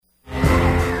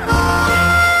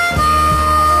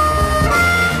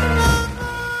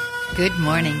Good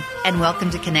morning, and welcome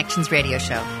to Connections Radio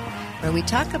Show, where we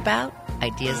talk about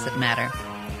ideas that matter.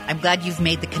 I'm glad you've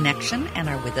made the connection and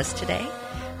are with us today.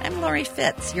 I'm Lori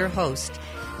Fitz, your host,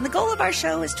 and the goal of our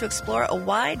show is to explore a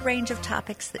wide range of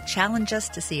topics that challenge us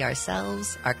to see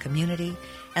ourselves, our community,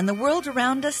 and the world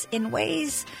around us in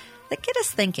ways that get us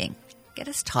thinking, get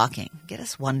us talking, get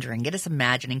us wondering, get us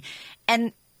imagining,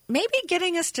 and maybe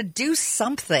getting us to do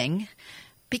something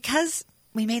because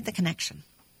we made the connection.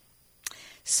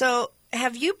 So,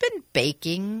 have you been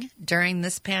baking during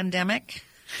this pandemic?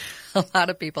 A lot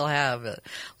of people have. A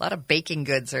lot of baking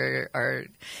goods are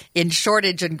in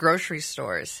shortage in grocery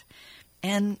stores.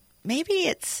 And maybe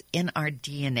it's in our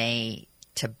DNA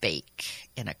to bake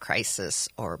in a crisis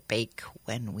or bake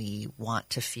when we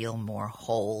want to feel more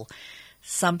whole.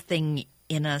 Something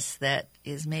in us that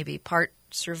is maybe part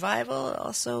survival.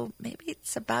 Also, maybe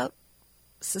it's about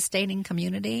sustaining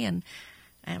community. And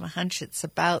I have a hunch it's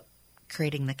about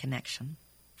creating the connection.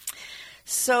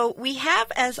 So we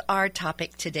have as our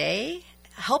topic today,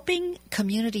 helping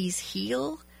communities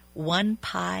heal one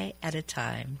pie at a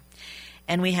time.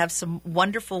 And we have some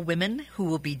wonderful women who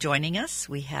will be joining us.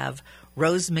 We have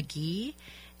Rose McGee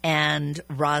and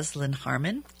Rosalind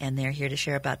Harmon, and they're here to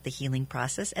share about the healing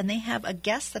process. And they have a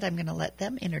guest that I'm going to let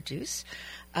them introduce,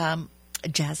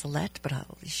 Jazalette, but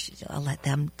I'll let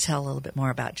them tell a little bit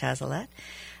more about Jazalette.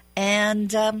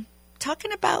 And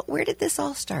talking about where did this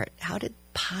all start? How did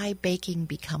pie baking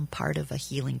become part of a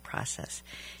healing process?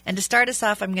 And to start us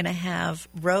off, I'm going to have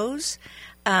Rose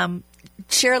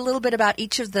share a little bit about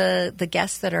each of the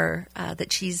guests that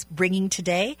she's bringing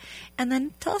today, and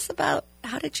then tell us about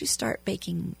how did you start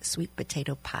baking sweet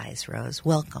potato pies, Rose?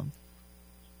 Welcome.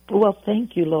 Well,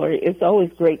 thank you, Lori. It's always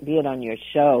great being on your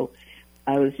show.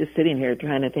 I was just sitting here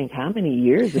trying to think how many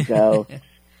years ago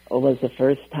was the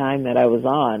first time that I was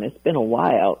on. It's been a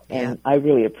while, and I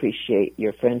really appreciate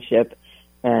your friendship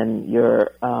and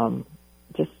your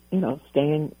just,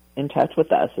 staying in touch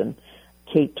with us, and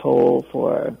Kate Toll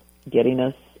for getting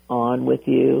us on with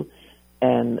you,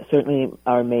 and certainly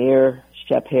our mayor,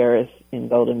 Shep Harris in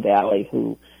Golden Valley,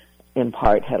 who in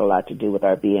part had a lot to do with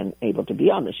our being able to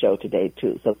be on the show today,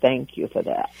 too. So thank you for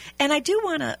that. And I do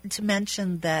want to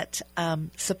mention that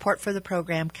support for the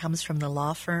program comes from the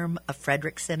law firm of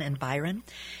Fredrickson and Byron,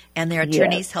 and they're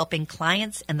attorneys helping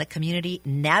clients and the community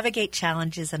navigate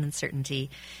challenges and uncertainty.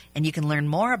 And you can learn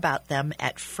more about them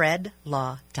at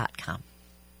fredlaw.com.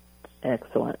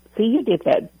 Excellent. See, you did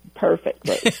that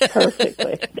perfectly. Well,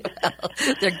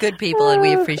 they're good people, and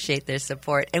we appreciate their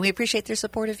support. And we appreciate their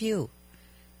support of you.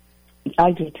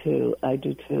 I do too,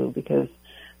 because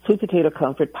sweet potato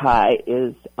comfort pie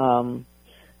is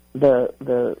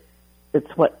it's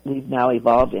what we've now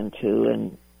evolved into,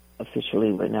 and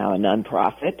officially we're now a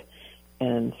nonprofit,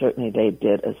 and certainly they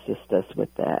did assist us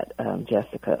with that.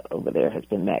 Jessica over there has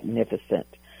been magnificent.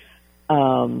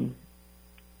 The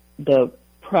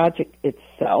project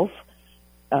itself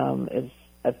is,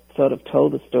 I've sort of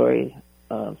told the story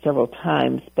several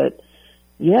times, but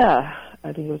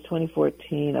I think it was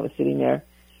 2014. I was sitting there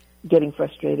getting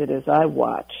frustrated as I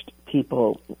watched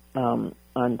people on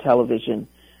television,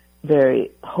 very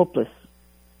hopeless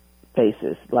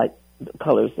faces, like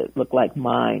colors that look like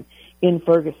mine, in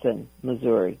Ferguson,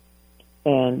 Missouri.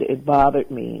 And it bothered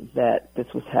me that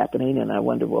this was happening, and I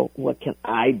wondered, well, what can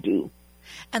I do?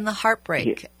 And the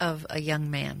heartbreak of a young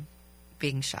man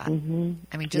being shot. Mm-hmm.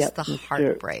 I mean, just the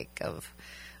heartbreak of...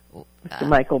 Mr.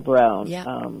 Michael Brown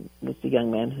was the young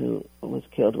man who was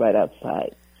killed right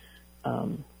outside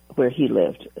where he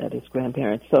lived at his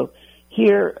grandparents. So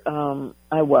here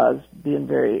I was being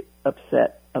very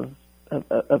upset of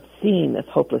seeing this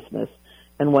hopelessness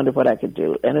and wondered what I could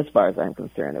do. And as far as I'm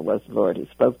concerned, it was the Lord who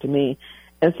spoke to me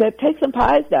and said, take some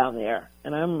pies down there.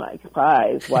 And I'm like,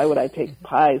 pies? Why would I take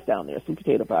pies down there, sweet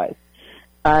potato pies?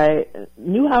 I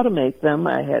knew how to make them.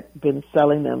 I had been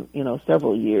selling them,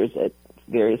 several years at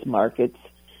various markets,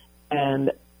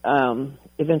 and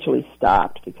eventually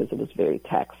stopped because it was very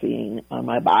taxing on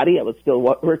my body. I was still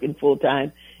working full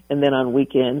time, and then on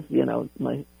weekends,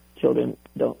 my children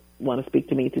don't want to speak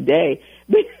to me today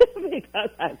because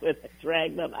I would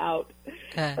drag them out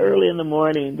early in the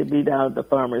morning to be down at the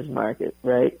farmer's market,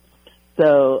 right?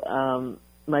 So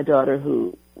my daughter,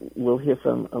 who we'll hear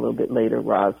from a little bit later,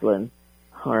 Rosalind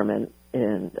Harmon,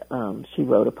 and she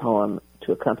wrote a poem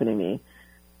to accompany me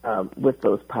with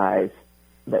those pies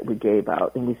that we gave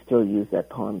out, and we still use that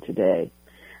poem today.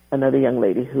 Another young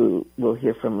lady who we'll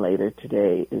hear from later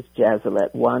today is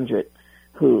Jazalette Wandrit,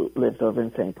 who lives over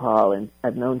in St. Paul, and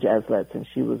I've known Jazalette since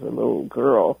she was a little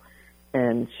girl,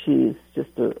 and she's just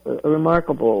a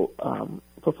remarkable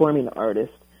performing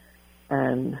artist.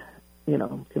 And,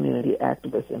 community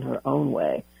activist in her own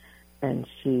way. And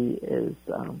she is,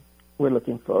 we're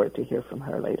looking forward to hear from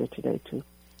her later today, too.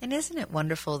 And isn't it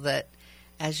wonderful that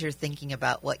as you're thinking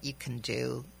about what you can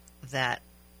do, that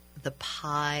the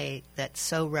pie that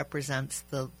so represents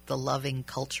the loving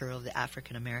culture of the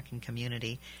African American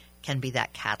community can be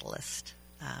that catalyst,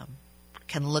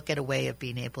 can look at a way of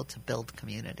being able to build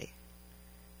community?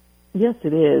 Yes,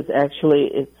 it is. Actually,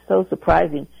 it's so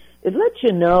surprising. It lets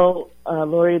you know,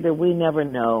 Lori, that we never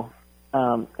know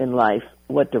in life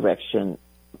what direction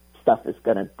stuff is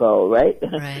going to go, right?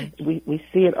 Right. We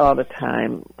see it all the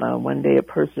time. One day a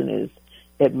person is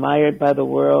admired by the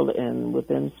world, and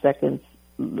within seconds,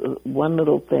 one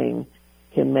little thing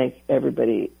can make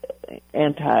everybody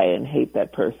anti and hate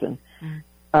that person.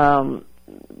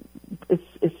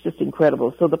 It's just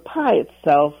incredible. So the pie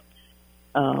itself,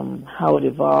 how it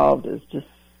evolved, is just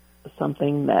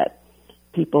something that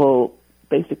people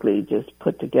basically just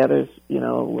put together,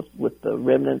 with the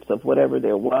remnants of whatever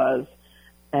there was.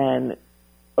 And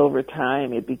over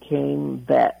time, it became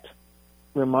that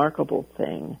remarkable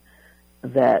thing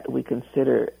that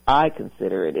I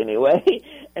consider it anyway,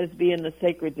 as being the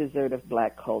sacred dessert of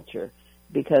black culture.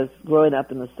 Because growing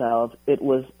up in the South, it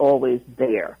was always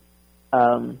there.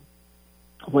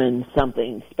 When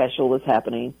something special was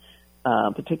happening,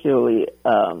 particularly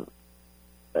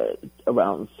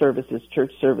around services,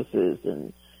 church services,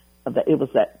 and it was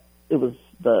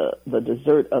the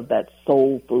dessert of that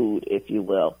soul food, if you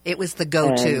will. It was the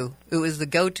go-to. It was the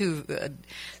go-to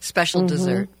special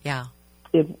dessert. Yeah.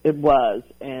 It was,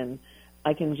 and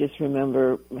I can just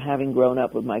remember having grown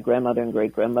up with my grandmother and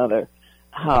great-grandmother,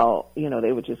 how,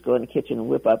 they would just go in the kitchen and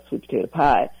whip up sweet potato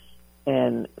pie,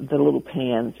 and the little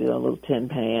pans, little tin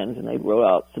pans, and they'd roll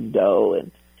out some dough,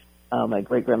 and my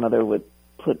great-grandmother would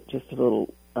put just a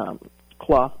little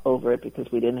cloth over it because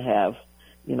we didn't have,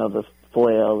 the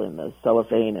foil and the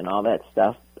cellophane and all that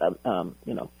stuff,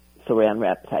 saran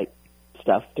wrap type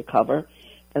stuff to cover.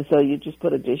 And so you just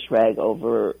put a dish rag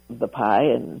over the pie,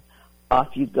 and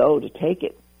off you go to take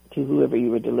it to whoever you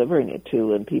were delivering it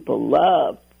to. And people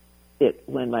loved it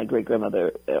when my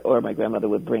great-grandmother or my grandmother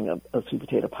would bring a sweet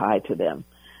potato pie to them.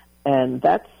 And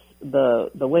that's the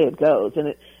way it goes.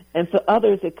 And for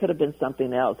others, it could have been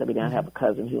something else. I mean, I have a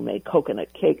cousin who made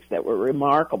coconut cakes that were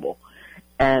remarkable.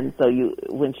 And so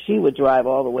when she would drive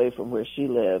all the way from where she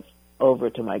lived over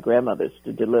to my grandmother's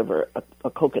to deliver a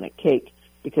coconut cake,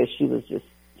 because she was just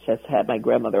had my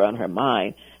grandmother on her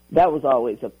mind, that was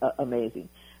always amazing.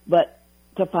 But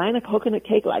to find a coconut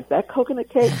cake like that coconut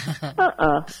cake,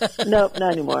 nope,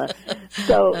 not anymore.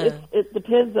 So it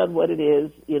depends on what it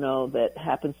is, that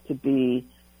happens to be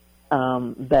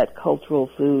that cultural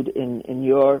food in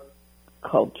your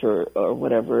culture, or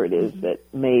whatever it is that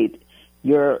made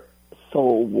your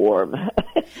soul warm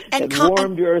and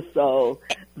warmed your soul.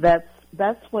 That's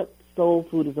what soul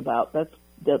food is about. That's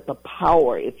the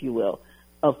power, if you will,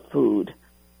 of food.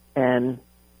 And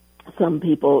some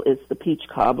people it's the peach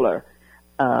cobbler,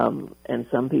 and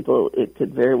some people it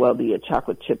could very well be a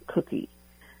chocolate chip cookie,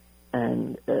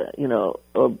 and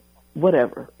or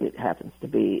whatever it happens to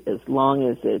be, as long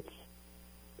as it's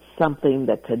something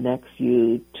that connects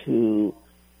you to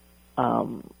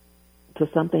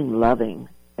something loving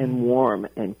and warm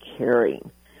and caring.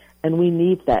 And we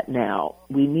need that now.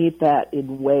 We need that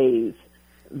in ways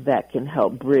that can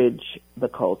help bridge the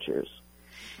cultures.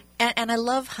 And I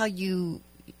love how you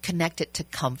connect it to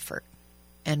comfort.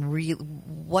 And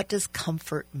what does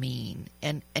comfort mean?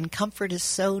 And comfort is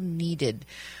so needed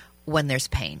when there's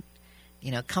pain.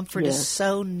 Comfort is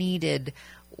so needed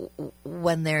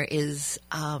when there is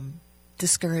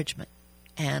discouragement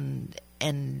and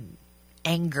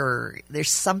anger.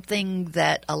 There's something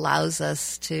that allows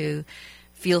us to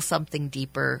feel something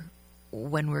deeper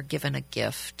when we're given a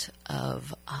gift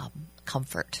of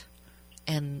comfort.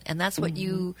 And that's what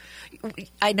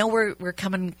I know we're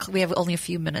coming, we have only a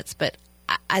few minutes, but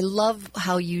I love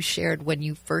how you shared when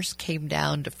you first came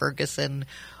down to Ferguson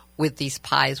with these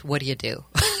pies. What do you do?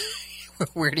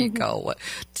 Where do you go?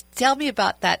 Tell me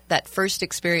about that first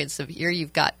experience of here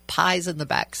you've got pies in the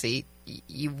back seat.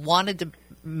 You wanted to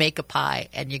make a pie,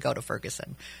 and you go to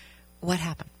Ferguson. What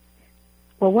happened?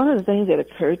 Well, one of the things that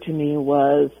occurred to me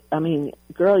was,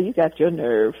 girl, you got your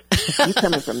nerve. You're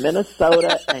coming from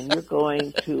Minnesota, and you're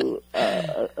going to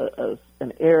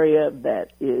an area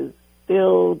that is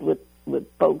filled with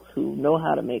folks who know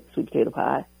how to make sweet potato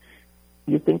pie.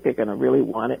 You think they're going to really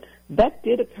want it? That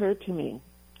did occur to me.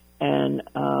 And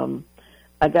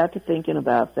I got to thinking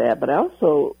about that, but I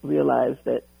also realized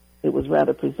that it was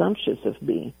rather presumptuous of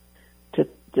me to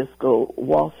just go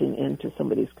waltzing into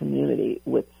somebody's community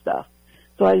with stuff.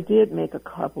 So I did make a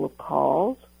couple of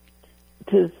calls,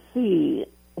 to see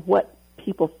what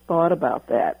people thought about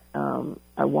that.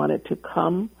 I wanted to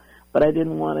come, but I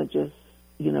didn't want to just,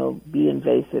 be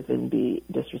invasive and be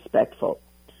disrespectful.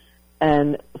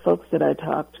 And folks that I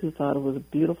talked to thought it was a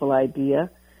beautiful idea.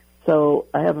 So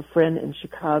I have a friend in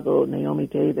Chicago, Naomi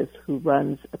Davis, who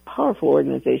runs a powerful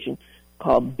organization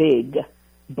called BIG,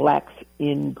 Blacks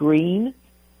in Green.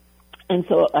 And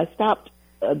so I stopped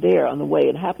there on the way.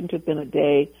 It happened to have been a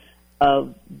day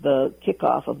of the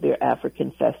kickoff of their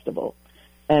African festival.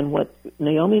 And what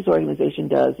Naomi's organization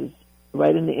does is,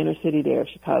 right in the inner city there of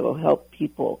Chicago, help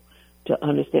people to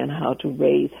understand how to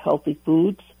raise healthy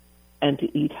foods and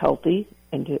to eat healthy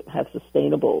and to have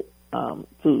sustainable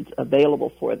foods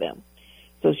available for them.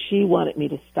 So she wanted me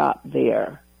to stop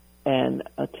there and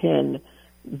attend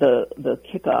the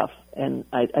kickoff, and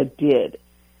I did.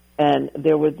 And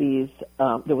there were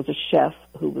there was a chef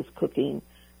who was cooking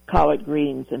collard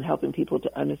greens and helping people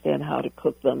to understand how to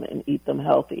cook them and eat them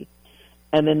healthy.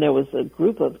 And then there was a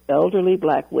group of elderly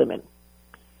black women,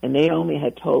 and Naomi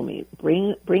had told me,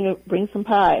 bring some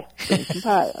pie, bring some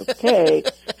pie. Okay.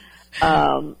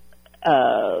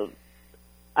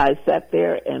 I sat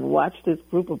there and watched this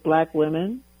group of black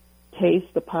women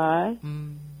taste the pie,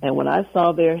 and when I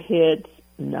saw their heads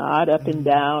nod up and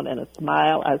down and a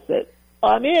smile, I said,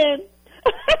 I'm in.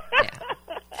 Yeah.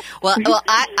 Well,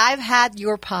 I've had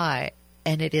your pie,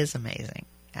 and it is amazing.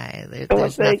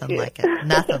 There's nothing like it.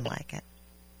 Nothing like it.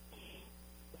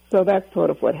 So that's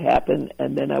sort of what happened,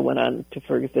 and then I went on to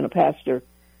Ferguson. I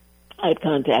had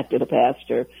contacted a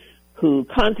pastor who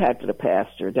contacted a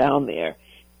pastor down there,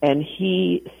 and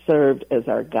he served as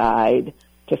our guide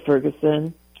to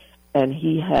Ferguson, and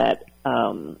he had,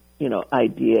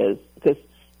 ideas, because,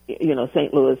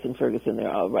 St. Louis and Ferguson, they're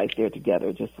all right there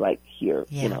together, just like here,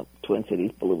 Twin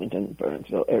Cities, Bloomington,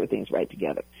 Burnsville, everything's right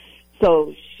together.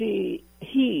 So he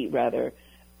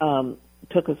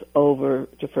took us over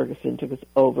to Ferguson, took us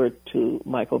over to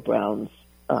Michael Brown's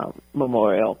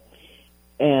memorial,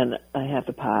 and I had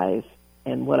the pies.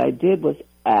 And what I did was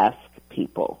ask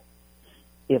people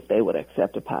if they would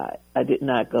accept a pie. I did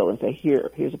not go and say,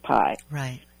 here's a pie.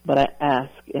 Right. But I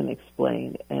asked and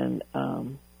explained. And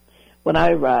when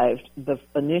I arrived, the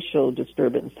initial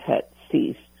disturbance had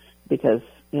ceased because,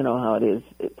 you know how it is,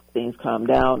 things calmed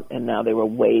down, and now they were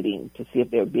waiting to see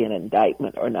if there would be an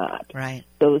indictment or not. Right.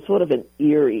 So it was sort of an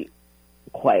eerie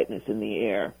quietness in the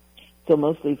air. So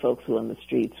mostly folks who were on the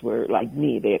streets were like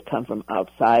me. They had come from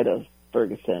outside of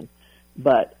Ferguson.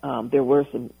 But there were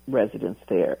some residents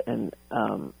there, and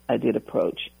I did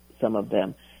approach some of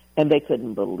them, and they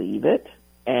couldn't believe it.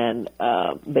 And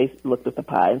they looked at the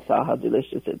pie and saw how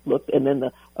delicious it looked, and then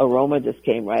the aroma just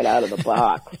came right out of the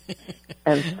box.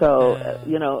 And so,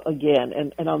 again,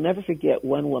 and I'll never forget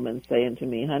one woman saying to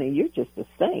me, honey, you're just a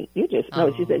saint. She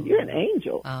said, you're an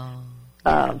angel.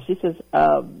 She says,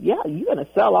 you're going to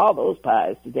sell all those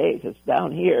pies today, because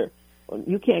down here,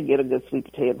 you can't get a good sweet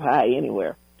potato pie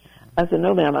anywhere. I said,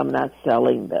 no, ma'am, I'm not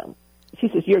selling them. She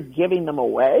says, you're giving them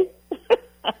away?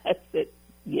 I said,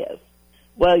 yes.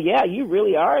 Well, yeah, you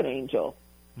really are an angel.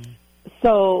 Mm.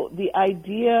 So the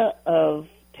idea of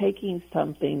taking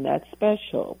something that's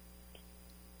special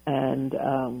and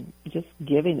just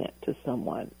giving it to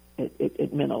someone,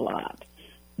 it meant a lot.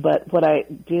 But what I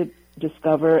did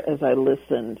discover as I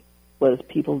listened was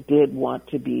people did want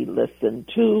to be listened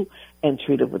to and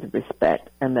treated with respect,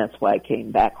 and that's why I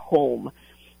came back home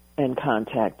and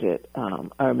contacted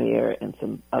our mayor and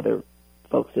some other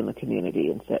folks in the community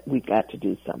and said, we've got to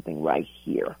do something right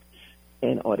here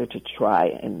in order to try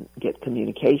and get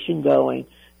communication going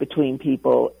between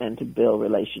people and to build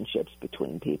relationships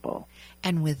between people.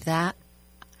 And with that,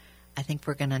 I think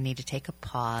we're going to need to take a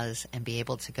pause and be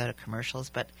able to go to commercials.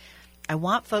 But I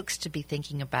want folks to be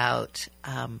thinking about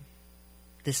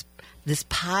this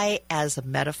pie as a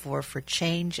metaphor for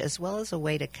change, as well as a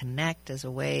way to connect, as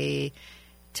a way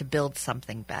to build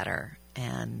something better,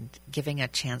 and giving a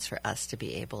chance for us to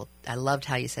be able. I loved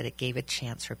how you said it gave a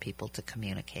chance for people to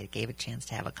communicate. It gave a chance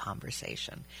to have a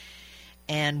conversation.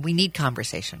 And we need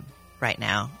conversation right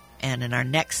now. And in our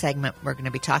next segment, we're going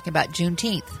to be talking about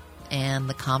Juneteenth and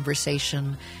the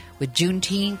conversation with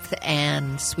Juneteenth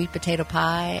and sweet potato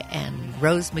pie and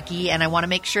Rose McGee. And I want to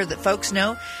make sure that folks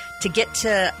know to get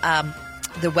to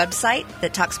the website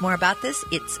that talks more about this.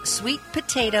 It's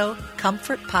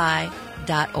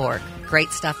sweetpotatocomfortpie.org.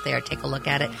 Great stuff there. Take a look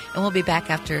at it. And we'll be back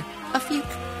after a few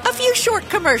short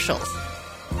commercials.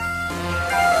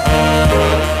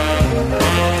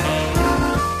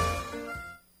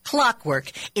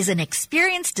 Clockwork is an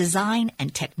experienced design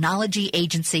and technology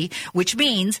agency, which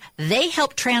means they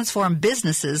help transform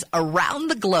businesses around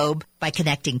the globe by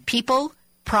connecting people,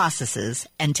 processes,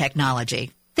 and technology.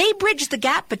 They bridge the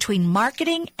gap between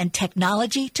marketing and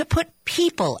technology to put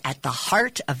people at the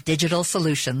heart of digital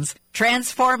solutions,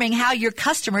 transforming how your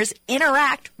customers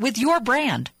interact with your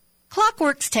brand.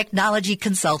 Clockwork's technology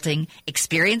consulting,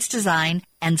 experience design,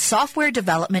 and software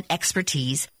development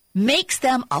expertise makes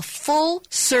them a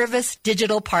full-service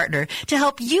digital partner to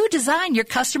help you design your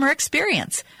customer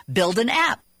experience, build an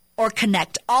app, or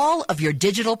connect all of your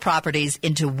digital properties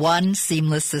into one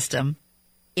seamless system.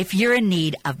 If you're in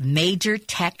need of major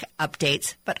tech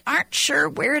updates but aren't sure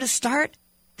where to start,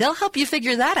 they'll help you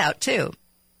figure that out too.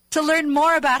 To learn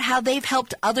more about how they've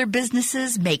helped other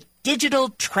businesses make digital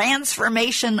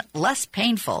transformation less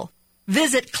painful,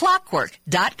 visit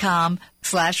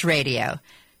clockwork.com/radio.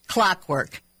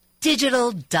 Clockwork.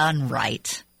 Digital done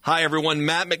right. Hi, everyone.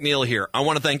 Matt McNeil here. I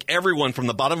want to thank everyone from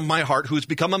the bottom of my heart who's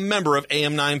become a member of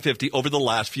AM 950 over the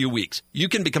last few weeks. You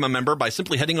can become a member by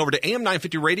simply heading over to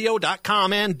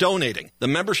am950radio.com and donating. The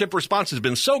membership response has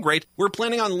been so great, we're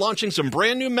planning on launching some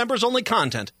brand new members-only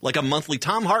content, like a monthly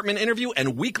Thom Hartmann interview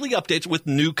and weekly updates with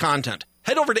new content.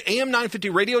 Head over to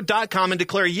am950radio.com and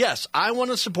declare, yes, I want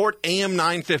to support AM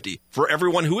 950. For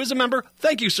everyone who is a member,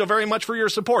 thank you so very much for your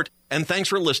support. And thanks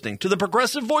for listening to the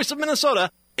progressive voice of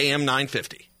Minnesota, AM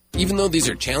 950. Even though these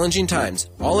are challenging times,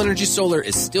 All Energy Solar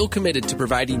is still committed to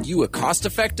providing you a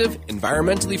cost-effective,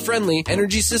 environmentally friendly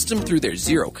energy system through their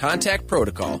zero-contact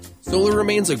protocol. Solar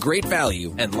remains a great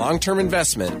value and long-term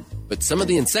investment, but some of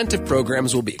the incentive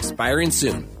programs will be expiring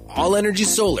soon. All Energy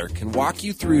Solar can walk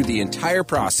you through the entire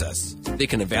process. They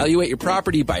can evaluate your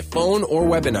property by phone or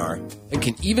webinar and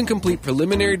can even complete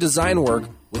preliminary design work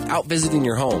without visiting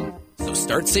your home. So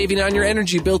start saving on your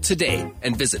energy bill today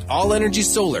and visit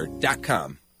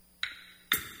allenergysolar.com.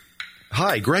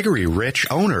 Hi, Gregory Rich,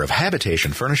 owner of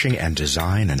Habitation Furnishing and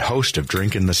Design and host of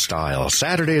Drinkin' the Style,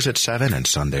 Saturdays at 7 and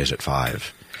Sundays at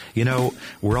 5. You know,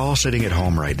 we're all sitting at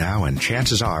home right now, and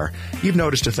chances are you've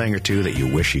noticed a thing or two that you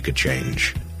wish you could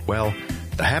change. Well,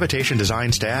 the Habitation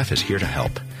Design staff is here to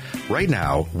help. Right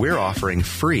now, we're offering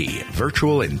free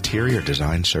virtual interior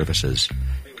design services.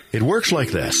 It works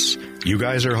like this. You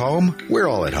guys are home, we're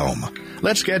all at home.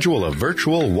 Let's schedule a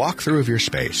virtual walkthrough of your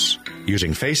space.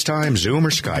 Using FaceTime, Zoom, or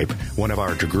Skype, one of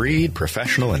our degreed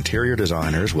professional interior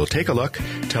designers will take a look,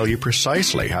 tell you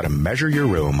precisely how to measure your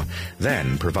room,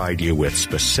 then provide you with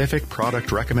specific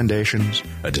product recommendations,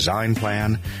 a design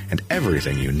plan, and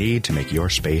everything you need to make your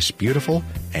space beautiful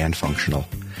and functional.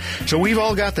 So we've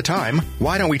all got the time.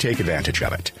 Why don't we take advantage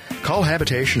of it? Call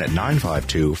Habitation at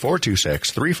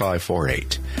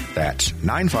 952-426-3548. That's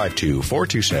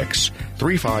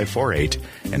 952-426-3548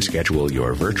 and schedule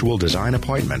your virtual design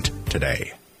appointment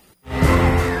today.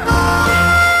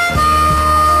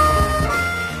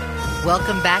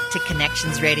 Welcome back to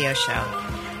Connections Radio Show.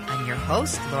 I'm your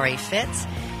host, Lori Fitz,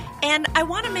 and I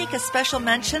want to make a special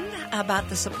mention about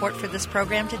the support for this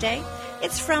program today.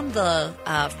 It's from the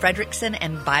Fredrickson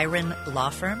and Byron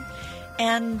Law Firm,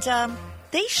 and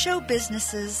they show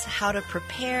businesses how to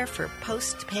prepare for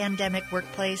post-pandemic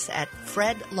workplace at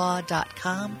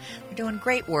fredlaw.com. They're doing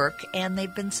great work, and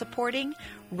they've been supporting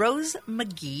Rose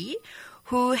McGee,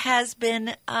 who has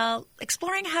been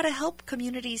exploring how to help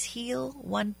communities heal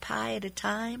one pie at a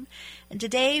time. And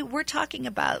today we're talking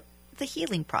about the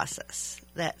healing process,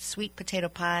 that sweet potato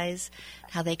pies,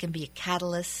 how they can be a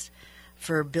catalyst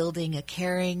for building a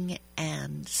caring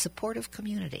and supportive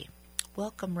community.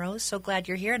 Welcome, Rose. So glad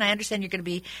you're here. And I understand you're going to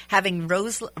be having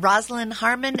Rosalind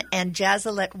Harmon and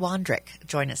Jazalette Wandrick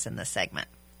join us in this segment.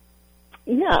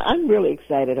 Yeah, I'm really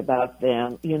excited about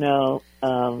them. You know,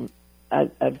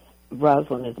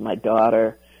 Rosalind is my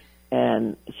daughter,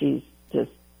 and she's just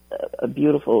a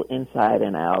beautiful inside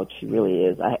and out. She really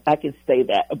is. I can say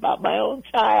that about my own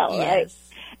child, yes. Right?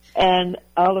 And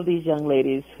all of these young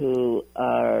ladies who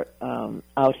are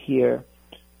out here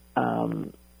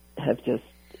have just,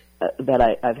 that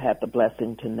I've had the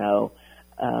blessing to know,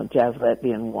 Jazalette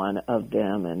being one of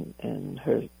them, and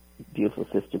her beautiful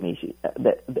sister, Mishi,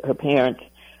 her parents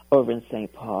over in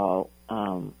St. Paul,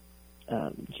 Jim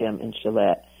and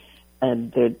Shalette,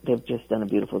 and they've just done a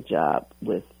beautiful job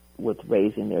with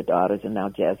raising their daughters. And now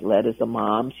Jazalette is a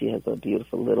mom. She has a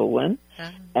beautiful little one.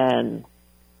 Uh-huh. And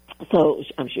so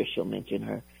I'm sure she'll mention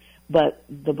her. But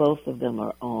the both of them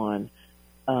are on.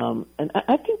 And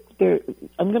I think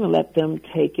I'm going to let them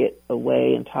take it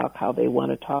away and talk how they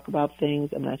want to talk about things.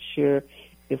 I'm not sure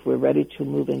if we're ready to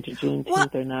move into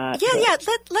Juneteenth or not. Yeah.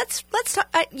 Let's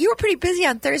talk. You were pretty busy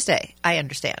on Thursday, I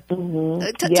understand.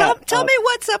 Mm-hmm. Tell me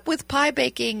what's up with pie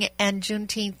baking and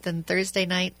Juneteenth and Thursday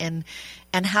night, and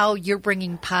how you're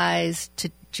bringing pies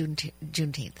to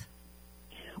Juneteenth.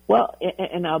 Well,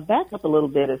 and I'll back up a little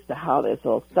bit as to how this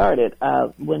all started.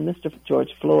 When Mr. George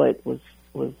Floyd was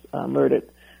murdered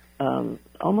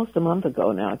almost a month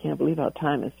ago now, I can't believe how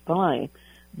time is flying,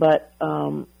 but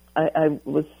I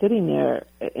was sitting there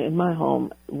in my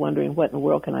home wondering what in the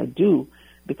world can I do,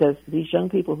 because these young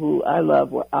people who I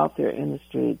love were out there in the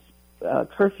streets.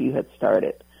 Curfew had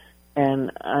started,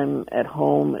 and I'm at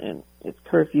home, and it's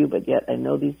curfew, but yet I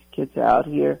know these kids are out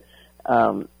here,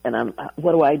 and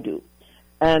what do I do?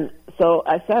 And so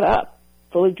I sat up,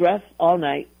 fully dressed all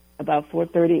night. About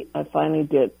 4:30, I finally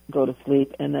did go to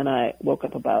sleep, and then I woke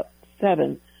up about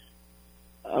 7,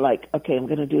 like, okay, I'm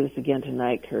going to do this again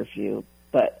tonight, curfew,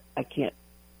 but I can't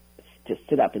just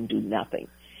sit up and do nothing.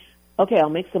 Okay, I'll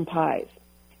make some pies.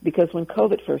 Because when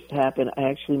COVID first happened, I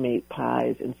actually made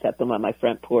pies and set them on my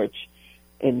front porch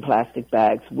in plastic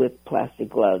bags with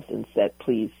plastic gloves and said,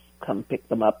 please come pick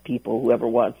them up, people, whoever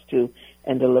wants to,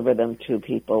 and deliver them to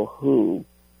people who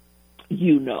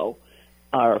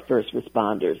are first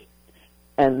responders.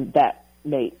 And that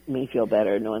made me feel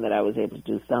better knowing that I was able to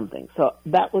do something. So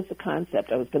that was the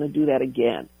concept. I was going to do that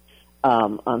again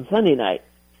on Sunday night.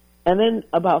 And then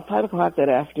about 5 o'clock that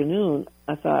afternoon,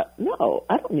 I thought, no,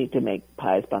 I don't need to make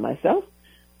pies by myself.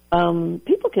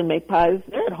 People can make pies.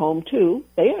 They're at home, too.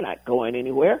 They are not going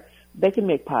anywhere. They can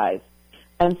make pies.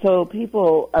 And so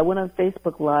I went on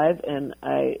Facebook Live, and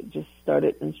I just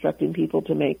started instructing people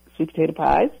to make sweet potato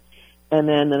pies. And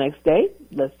then the next day,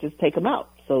 let's just take them out.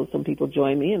 So some people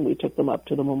joined me, and we took them up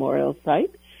to the memorial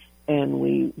site, and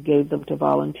we gave them to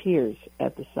volunteers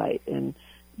at the site. And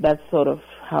that's sort of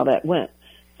how that went.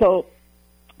 So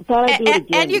I thought I'd do it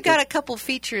again. And you got a couple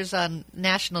features on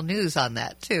national news on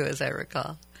that, too, as I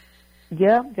recall.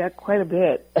 Yeah, got quite a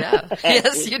bit. Yeah.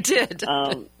 Yes, you did.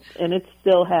 And it's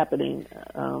still happening,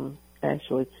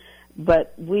 actually.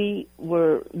 But we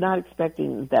were not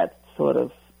expecting that sort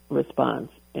of response.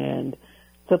 And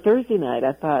so Thursday night,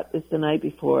 I thought it's the night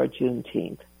before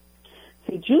Juneteenth.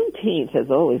 See, Juneteenth has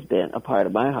always been a part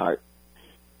of my heart.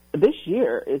 This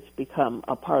year, it's become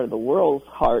a part of the world's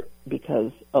heart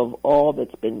because of all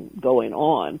that's been going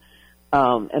on,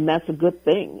 and that's a good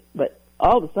thing. But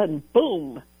all of a sudden,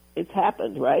 boom, it's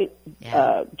happened, right?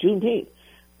 Yeah. Juneteenth.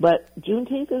 But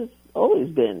Juneteenth has always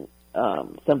been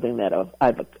something that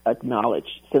I've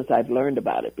acknowledged since I've learned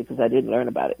about it, because I didn't learn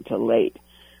about it until late.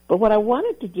 But what I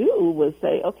wanted to do was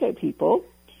say, okay, people,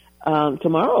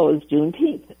 tomorrow is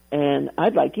Juneteenth, and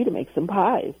I'd like you to make some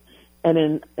pies.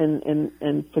 And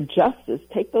for justice,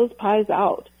 take those pies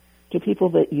out to people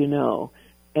that you know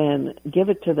and give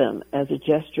it to them as a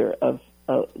gesture of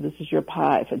this is your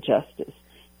pie for justice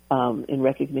in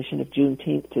recognition of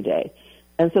Juneteenth today.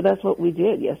 And so that's what we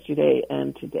did yesterday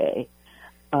and today.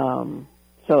 And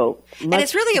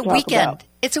it's really a weekend.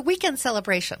 It's a weekend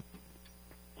celebration.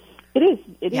 It is.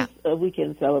 It is a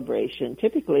weekend celebration.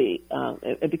 Typically,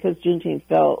 because Juneteenth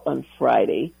fell on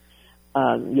Friday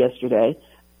yesterday,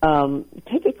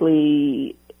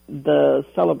 typically the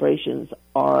celebrations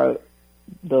are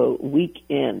the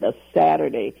weekend, a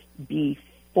Saturday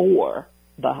before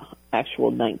the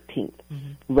actual 19th,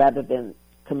 rather than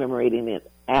commemorating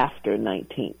it after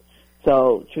 19th.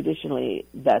 So traditionally,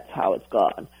 that's how it's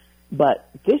gone. But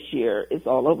this year, it's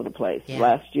all over the place. Yeah.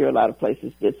 Last year, a lot of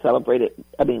places did celebrate it.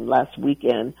 Last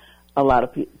weekend, a lot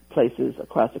of places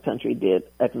across the country did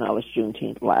acknowledge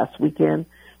Juneteenth last weekend,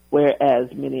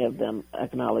 whereas many of them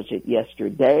acknowledged it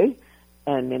yesterday,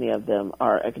 and many of them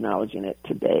are acknowledging it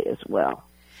today as well.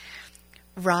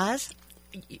 Roz,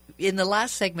 in the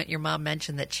last segment, your mom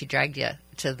mentioned that she dragged you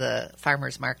to the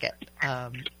farmer's market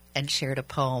and shared a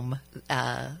poem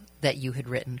that you had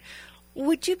written.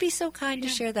 Would you be so kind to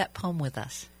share that poem with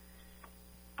us?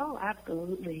 Oh,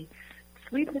 absolutely.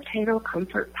 Sweet Potato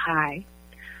Comfort Pie.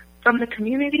 From the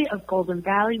community of Golden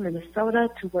Valley, Minnesota,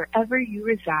 to wherever you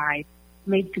reside,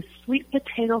 may the sweet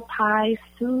potato pie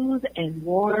soothe and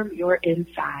warm your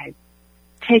inside.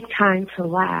 Take time to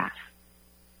laugh,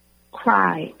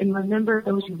 cry, and remember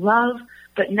those you love,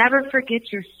 but never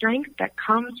forget your strength that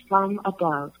comes from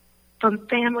above. From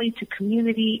family to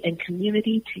community and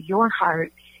community to your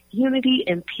heart, unity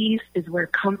and peace is where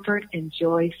comfort and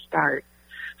joy start.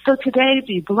 So today,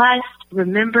 be blessed.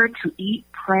 Remember to eat,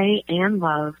 pray, and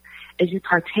love as you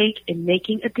partake in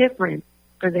making a difference,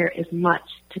 for there is much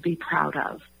to be proud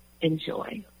of.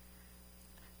 Enjoy.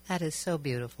 That is so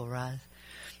beautiful, Roz.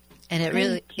 And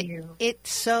it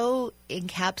so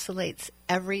encapsulates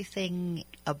everything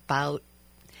about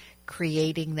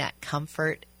creating that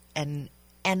comfort and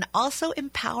also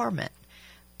empowerment.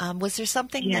 Was there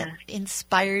something that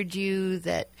inspired you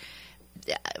that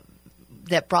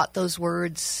brought those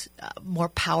words more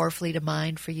powerfully to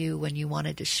mind for you when you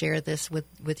wanted to share this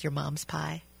with your mom's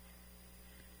pie?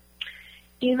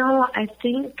 I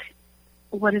think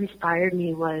what inspired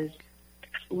me was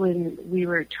when we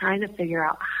were trying to figure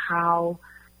out how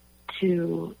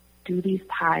to do these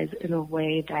pies in a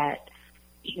way that,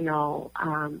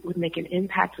 would make an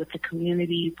impact with the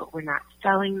community, but we're not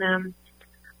selling them.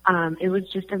 It was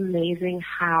just amazing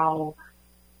how,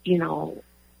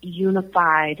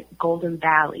 unified Golden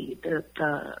Valley,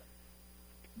 the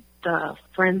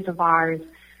friends of ours,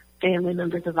 family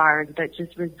members of ours that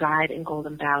just reside in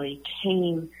Golden Valley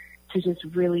came to just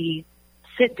really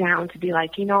sit down to be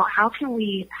like, how can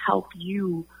we help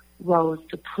you, Rose,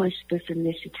 to push this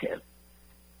initiative?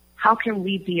 How can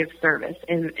we be of service?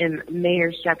 And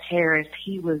Mayor Shep Harris,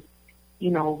 he was,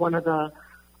 one of the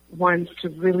ones to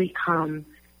really come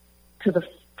to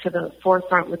the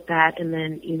forefront with that. And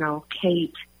then,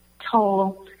 Kate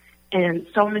Toll and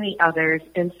so many others.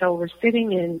 And so we're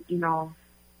sitting in,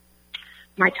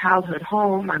 my childhood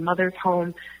home, my mother's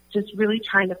home, just really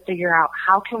trying to figure out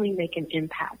how can we make an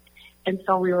impact. And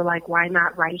so we were like, why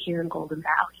not right here in Golden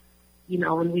Valley?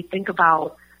 When we think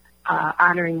about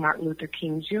honoring Martin Luther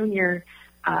King Jr.,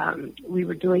 we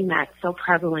were doing that so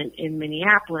prevalent in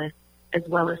Minneapolis as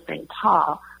well as St.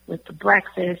 Paul with the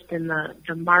breakfast and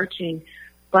the marching.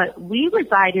 But we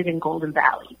resided in Golden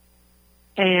Valley.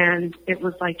 And it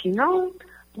was like,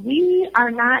 we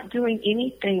are not doing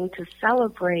anything to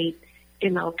celebrate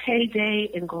MLK Day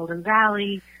in Golden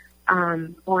Valley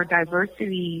or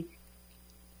diversity,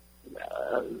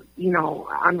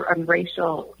 on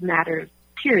racial matters,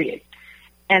 period.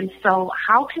 And so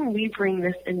how can we bring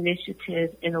this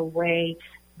initiative in a way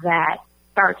that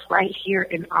starts right here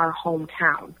in our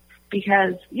hometown?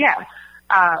 Because,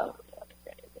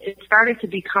 it started to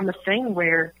become a thing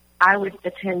where I would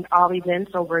attend all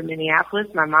events over in Minneapolis.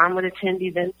 My mom would attend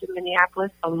events in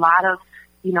Minneapolis. A lot of,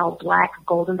 Black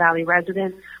Golden Valley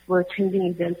residents were attending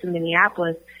events in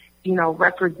Minneapolis,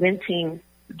 representing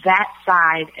that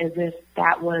side as if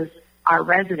that was our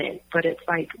resident. But it's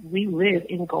like we live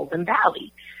in Golden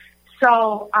Valley.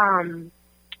 So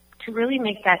to really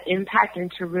make that impact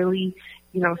and to really,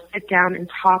 sit down and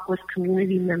talk with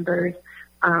community members,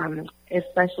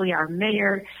 especially our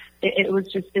mayor, it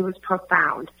was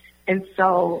profound. And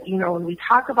so, when we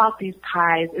talk about these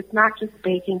pies, it's not just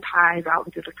baking pies out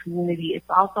into the community, it's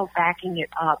also backing it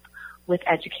up with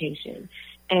education.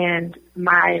 And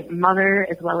my mother,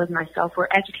 as well as myself, were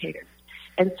educators.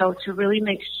 And so to really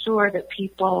make sure that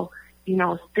people,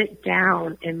 sit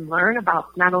down and learn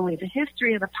about not only the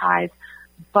history of the pies,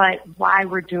 but why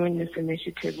we're doing this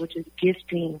initiative, which is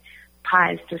gifting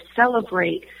pies to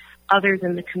celebrate others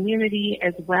in the community,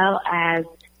 as well as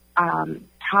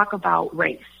talk about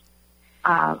race.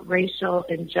 Racial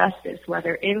injustice,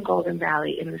 whether in Golden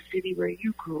Valley, in the city where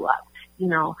you grew up,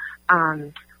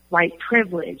 white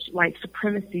privilege, white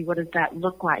supremacy, what does that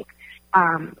look like?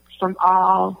 From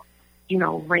all,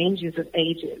 ranges of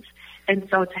ages. And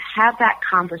so to have that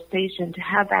conversation, to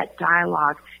have that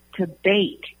dialogue, to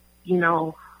bake,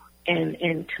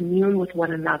 and commune with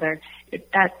one another,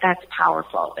 that's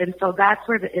powerful. And so that's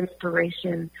where the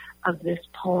inspiration of this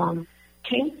poem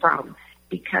came from,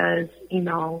 because,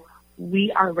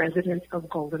 we are residents of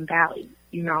Golden Valley,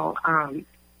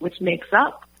 which makes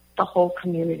up the whole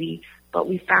community. But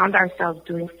we found ourselves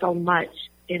doing so much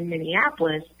in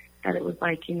Minneapolis that it was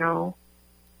like,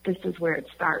 this is where it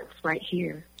starts, right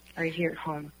here at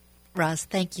home. Roz,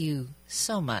 thank you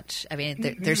so much. I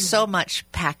mean, there's so much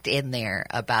packed in there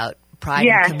about pride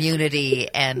and community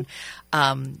and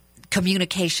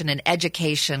communication and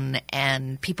education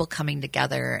and people coming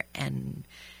together and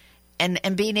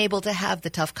being able to have the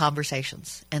tough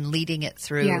conversations and leading it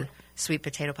through sweet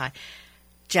potato pie.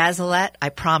 Jazalette, I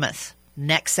promise,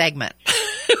 next segment,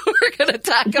 we're going to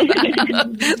talk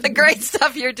about the great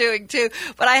stuff you're doing too.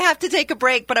 But I have to take a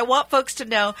break. But I want folks to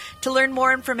know, to learn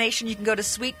more information, you can go to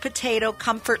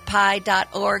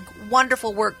sweetpotatocomfortpie.org.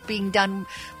 Wonderful work being done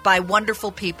by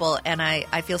wonderful people. And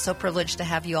I feel so privileged to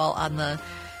have you all on the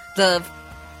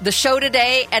show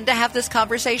today and to have this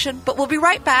conversation. But we'll be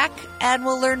right back and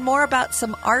we'll learn more about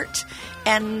some art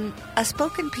and a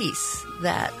spoken piece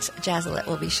that Jazalette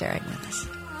will be sharing with us.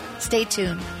 Stay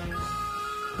tuned.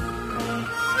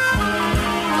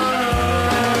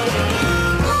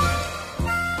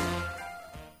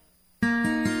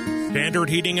 Standard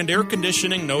Heating and Air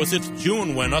Conditioning knows it's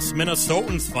June when us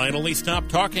Minnesotans finally stop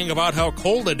talking about how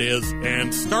cold it is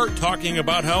and start talking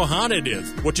about how hot it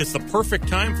is, which is the perfect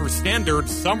time for Standard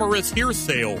Summer is Here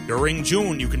sale. During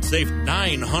June, you can save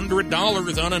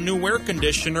 $900 on a new air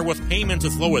conditioner with payments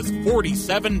as low as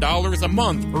 $47 a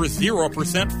month or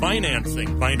 0%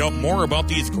 financing. Find out more about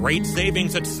these great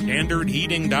savings at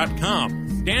standardheating.com.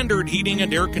 Standard Heating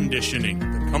and Air Conditioning,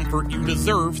 the comfort you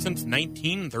deserve since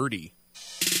 1930.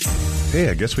 Hey,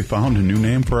 I guess we found a new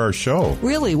name for our show.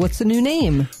 Really? What's the new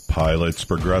name? Pilot's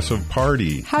Progressive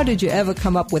Party. How did you ever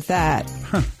come up with that?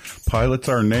 Pilot's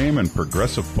our name and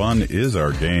progressive fun is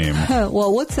our game.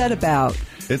 Well, what's that about?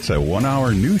 It's a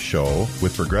 1-hour news show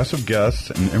with progressive guests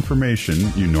and information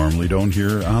you normally don't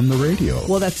hear on the radio.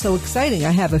 Well, that's so exciting.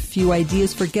 I have a few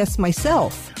ideas for guests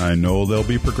myself. I know they'll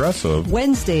be progressive.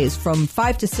 Wednesdays from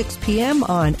 5 to 6 p.m.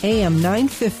 on AM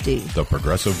 950. The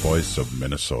progressive voice of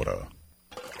Minnesota.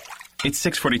 It's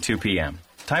 6:42 p.m.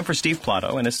 Time for Steve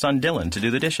Plato and his son Dylan to do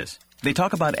the dishes. They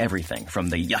talk about everything from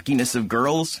the yuckiness of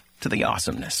girls to the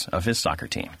awesomeness of his soccer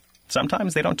team.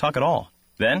 Sometimes they don't talk at all.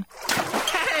 Then,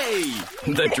 hey!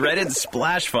 The dreaded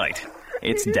splash fight.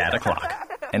 It's Dad o'clock,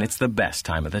 and it's the best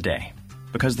time of the day.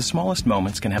 Because the smallest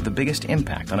moments can have the biggest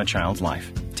impact on a child's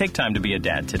life. Take time to be a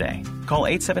dad today. Call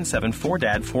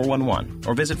 877-4DAD-411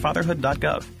 or visit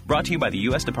fatherhood.gov. Brought to you by the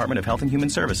U.S. Department of Health and Human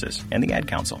Services and the Ad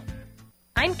Council.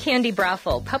 I'm Candy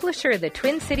Brothel, publisher of the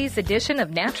Twin Cities edition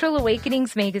of Natural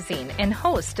Awakenings magazine and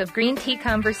host of Green Tea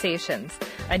Conversations,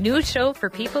 a news show for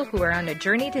people who are on a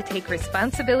journey to take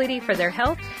responsibility for their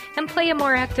health and play a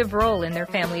more active role in their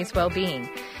family's well-being.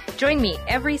 Join me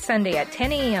every Sunday at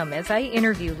 10 a.m. as I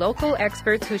interview local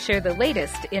experts who share the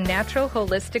latest in natural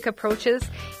holistic approaches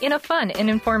in a fun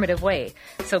and informative way.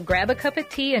 So grab a cup of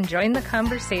tea and join the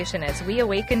conversation as we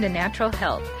awaken to natural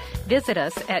health. Visit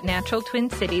us at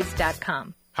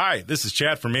naturaltwincities.com. Hi, this is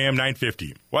Chad from AM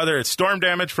 950. Whether it's storm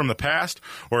damage from the past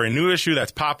or a new issue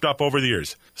that's popped up over the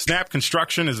years, Snap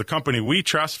Construction is the company we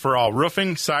trust for all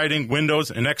roofing, siding, windows,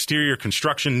 and exterior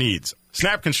construction needs.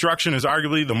 Snap Construction is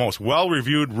arguably the most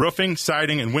well-reviewed roofing,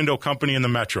 siding, and window company in the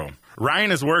metro.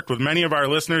 Ryan has worked with many of our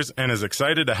listeners and is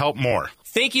excited to help more.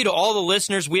 Thank you to all the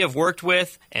listeners we have worked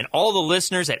with and all the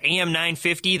listeners at AM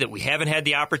 950 that we haven't had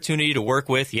the opportunity to work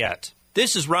with yet.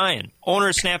 This is Ryan, owner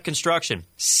of Snap Construction.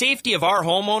 Safety of our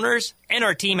homeowners and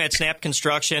our team at Snap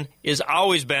Construction has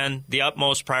always been the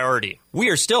utmost priority. We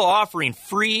are still offering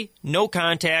free,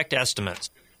 no-contact estimates.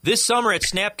 This summer at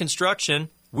Snap Construction,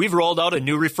 we've rolled out a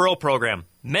new referral program.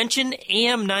 Mention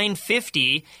AM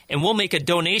 950 and we'll make a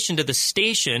donation to the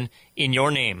station in your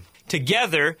name.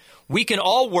 Together, we can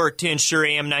all work to ensure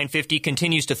AM 950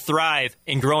 continues to thrive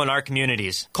and grow in our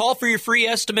communities. Call for your free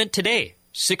estimate today.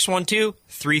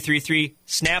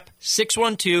 612-333-SNAP,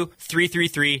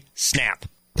 612-333-SNAP.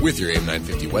 With your AM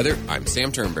 950 weather, I'm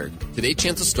Sam Turnberg. Today,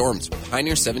 chance of storms with a high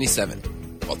near 77.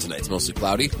 While tonight's mostly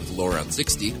cloudy with a low around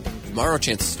 60. Tomorrow,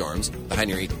 chance of storms with a high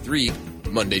near 83.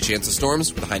 Monday, chance of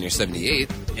storms with a high near 78.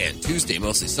 And Tuesday,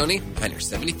 mostly sunny, high near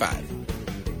 75.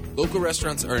 Local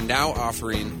restaurants are now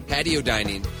offering patio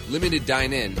dining, limited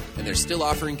dine-in, and they're still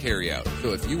offering carry-out.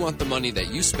 So if you want the money that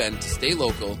you spend to stay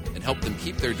local and help them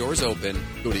keep their doors open,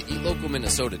 go to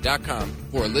eatlocalminnesota.com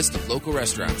for a list of local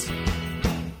restaurants.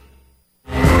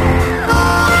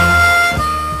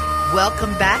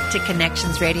 Welcome back to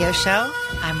Connections Radio Show.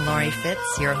 I'm Lori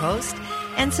Fitz, your host,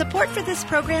 and support for this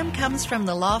program comes from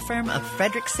the law firm of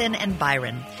Fredrickson and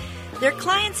Byron. Their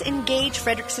clients engage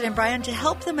Fredrickson and Byron to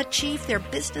help them achieve their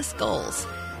business goals.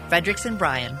 Fredrickson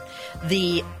Byron,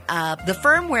 the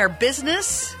firm where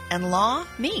business and law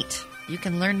meet. You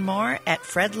can learn more at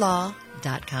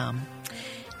fredlaw.com.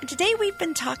 And today we've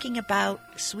been talking about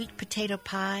sweet potato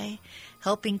pie,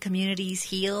 helping communities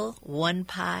heal one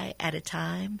pie at a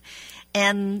time.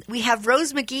 And we have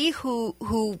Rose McGee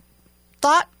who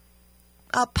thought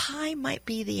a pie might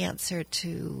be the answer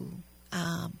to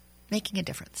making a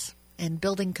difference and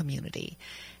building community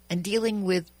and dealing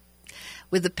with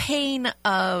the pain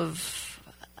of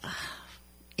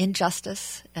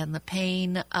injustice and the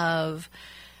pain of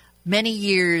many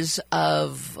years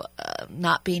of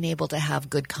not being able to have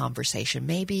good conversation.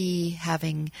 Maybe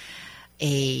having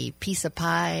a piece of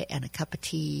pie and a cup of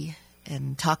tea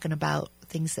and talking about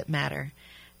things that matter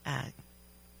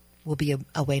will be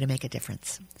a way to make a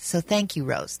difference. So thank you,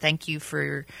 Rose. Thank you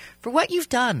for what you've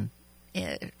done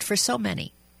for so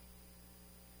many.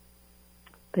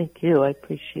 Thank you. I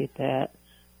appreciate that.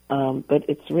 But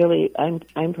it's really, I'm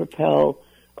propelled,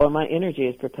 or my energy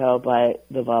is propelled by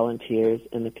the volunteers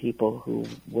and the people who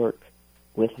work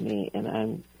with me, and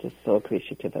I'm just so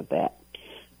appreciative of that.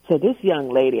 So this young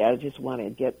lady, I just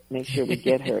want to make sure we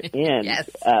get her in yes.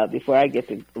 Before I get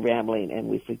to rambling and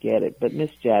we forget it. But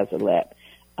Miss Jazalette,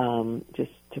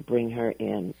 just to bring her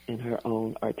in her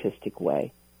own artistic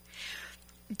way.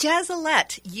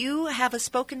 Jazalette, you have a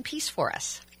spoken piece for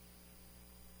us.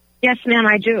 Yes, ma'am,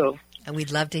 I do. And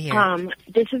we'd love to hear it.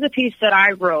 This is a piece that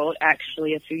I wrote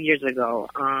actually a few years ago,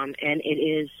 and it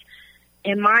is,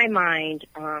 in my mind,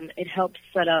 it helps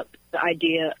set up the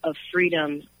idea of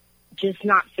freedom just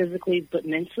not physically but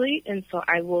mentally. And so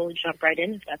I will jump right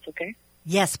in if that's okay.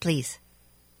 Yes, please.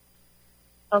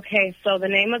 Okay, so the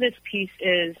name of this piece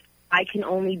is I Can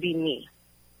Only Be Me.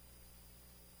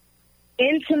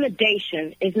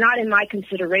 Intimidation is not in my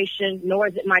consideration, nor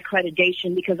is it my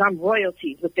accreditation, because I'm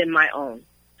royalty within my own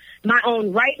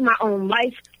right, my own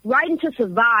life, writing to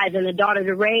survive and the daughter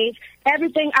to raise.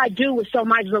 Everything I do is so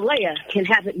my Zalea can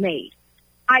have it made.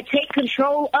 I take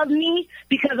control of me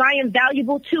because I am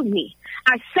valuable to me.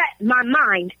 I set my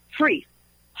mind free.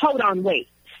 Hold on, wait,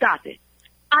 stop it.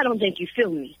 I don't think you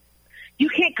feel me. You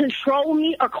can't control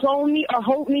me or clone me or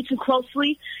hold me too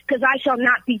closely, because I shall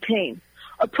not be tamed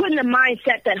or put in a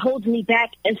mindset that holds me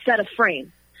back and set a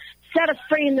frame. Set a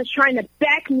frame that's trying to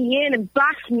back me in and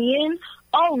box me in.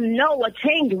 Oh no, a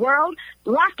tamed world,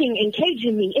 locking and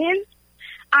caging me in.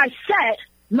 I set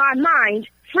my mind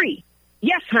free.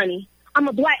 Yes, honey, I'm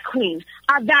a black queen.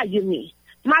 I value me.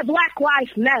 My black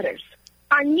life matters.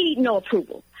 I need no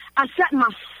approval. I set my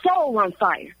soul on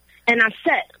fire, and I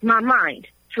set my mind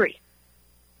free.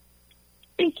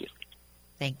 Thank you.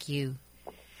 Thank you.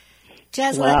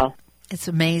 Jaslyn, wow. It's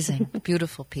amazing.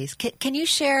 Beautiful piece. Can you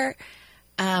share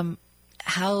what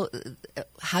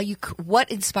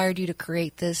inspired you to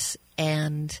create this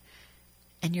and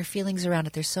your feelings around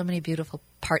it? There's so many beautiful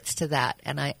parts to that,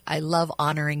 and I love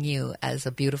honoring you as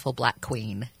a beautiful black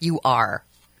queen. You are.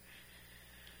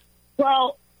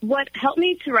 Well, what helped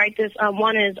me to write this,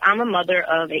 one is I'm a mother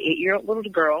of an 8-year-old little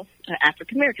girl, an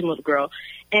African-American little girl,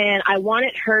 and I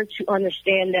wanted her to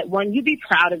understand that, one, you be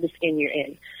proud of the skin you're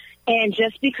in. And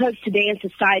just because today in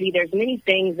society there's many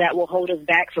things that will hold us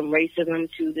back, from racism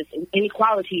to this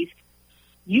inequalities,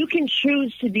 you can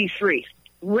choose to be free,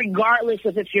 regardless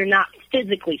of if you're not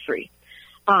physically free.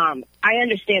 I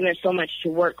understand there's so much to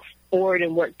work forward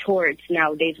and work towards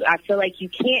nowadays. I feel like you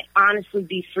can't honestly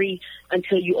be free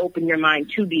until you open your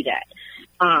mind to be that.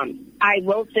 I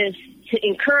wrote this to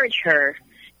encourage her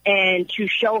and to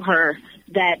show her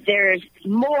that there's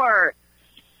more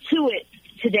to it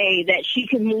today that she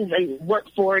can move and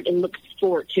work forward and look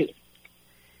forward to.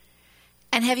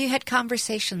 And have you had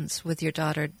conversations with your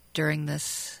daughter during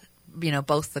this,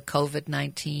 both the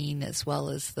COVID-19 as well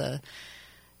as the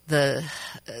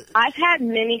I've had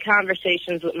many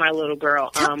conversations with my little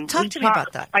girl. Talk to me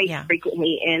about that. Quite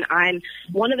frequently, and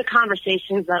one of the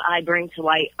conversations that I bring to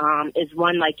light is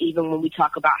one, like, even when we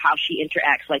talk about how she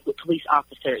interacts, like, with police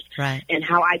officers, right? And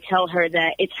how I tell her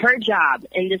that it's her job,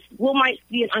 and this might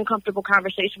be an uncomfortable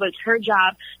conversation, but it's her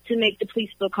job to make the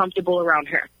police feel comfortable around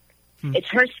her. It's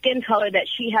her skin color that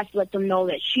she has to let them know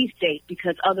that she's safe,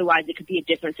 because otherwise it could be a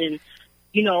difference in,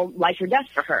 life or death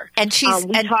for her. And she's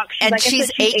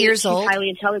 8 years old. She's highly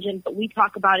intelligent, but we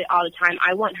talk about it all the time.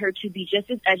 I want her to be just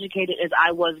as educated as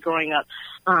I was growing up.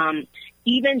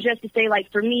 Even just to say, like,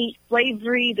 for me,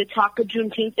 slavery, the talk of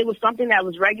Juneteenth, it was something that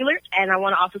was regular. And I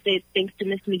want to also say thanks to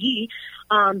Miss McGee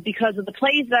because of the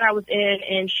plays that I was in,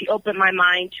 and she opened my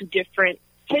mind to different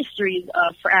histories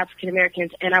for African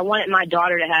Americans. And I wanted my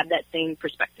daughter to have that same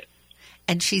perspective.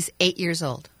 And she's 8 years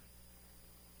old.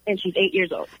 And she's 8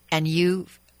 years old. And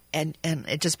and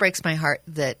it just breaks my heart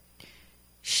that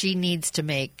she needs to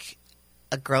make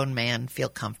a grown man feel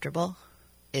comfortable.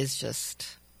 Is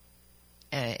just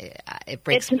it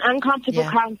breaks. It's an uncomfortable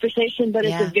conversation, but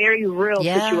it's a very real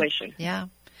situation. Yeah,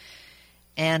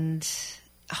 and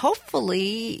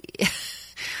hopefully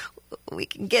we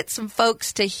can get some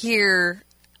folks to hear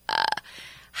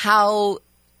how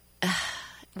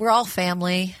we're all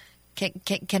family.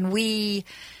 Can we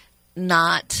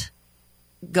not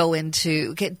go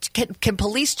into can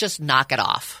police just knock it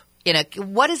off?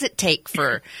 What does it take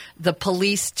for the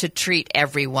police to treat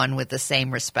everyone with the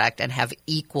same respect and have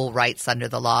equal rights under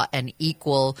the law and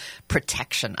equal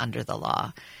protection under the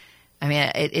law? I mean,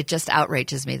 it just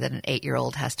outrages me that an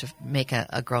 8-year-old has to make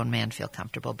a grown man feel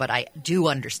comfortable. But I do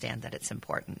understand that it's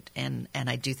important, and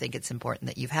I do think it's important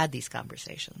that you've had these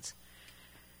conversations.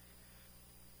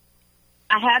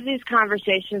 I have these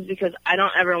conversations because I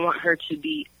don't ever want her to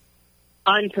be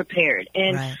unprepared.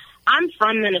 And right. I'm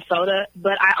from Minnesota,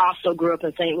 but I also grew up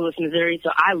in St. Louis, Missouri. So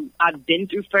I've been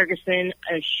through Ferguson,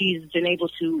 and she's been able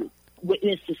to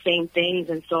witness the same things.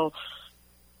 And so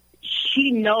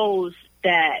she knows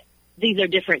that these are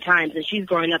different times, and she's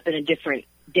growing up in a different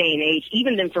day and age,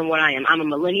 even than from what I am. I'm a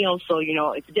millennial, so,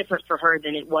 it's different for her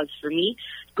than it was for me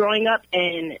growing up.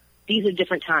 And these are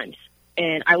different times.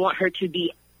 And I want her to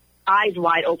be eyes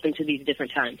wide open to these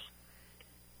different times.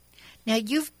 Now,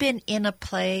 you've been in a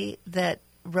play that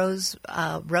Rose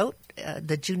wrote,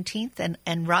 the Juneteenth,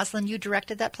 and Rosalind, you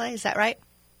directed that play. Is that right?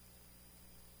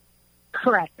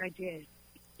 Correct, I did.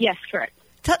 Yes, correct.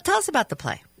 Tell us about the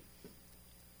play.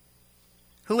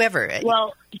 Whoever.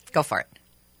 Well, go for it.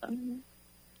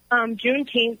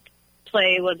 Juneteenth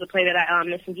play was a play that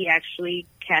Miss McGee actually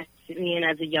casted me in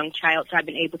as a young child, so I've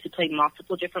been able to play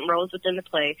multiple different roles within the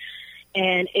play.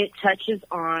 And it touches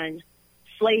on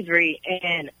slavery.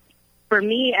 And for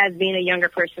me, as being a younger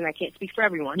person, I can't speak for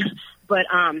everyone, but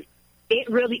it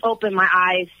really opened my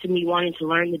eyes to me wanting to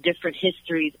learn the different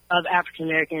histories of African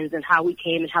Americans and how we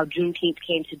came and how Juneteenth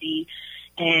came to be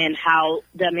and how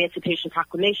the Emancipation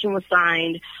Proclamation was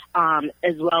signed,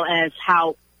 as well as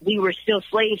how we were still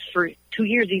slaves for 2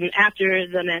 years even after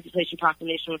the Emancipation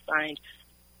Proclamation was signed.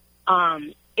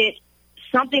 It's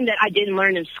something that I didn't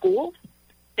learn in school,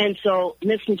 and so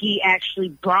Miss McGee actually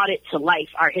brought it to life,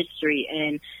 our history,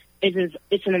 and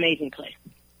it's an amazing play.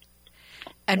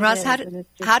 And Ross, how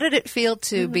did it feel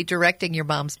to be directing your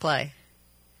mom's play?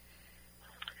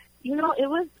 You know, it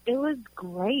was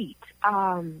great.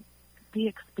 The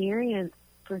experience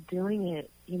for doing it,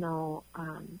 you know,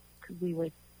 because we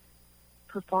would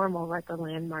perform over at the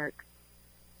Landmark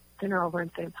Center over in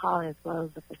St. Paul as well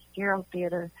as the Fitzgerald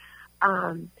Theater.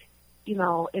 You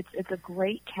know, it's a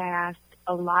great cast.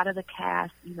 A lot of the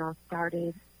cast, you know,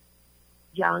 started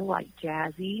young like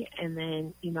Jazzy and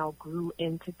then, you know, grew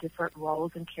into different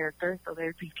roles and characters. So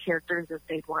there'd be characters that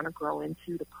they'd want to grow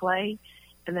into the play,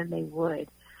 and then they would.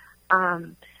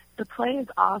 The play is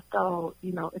also,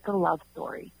 you know, it's a love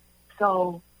story.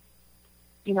 So,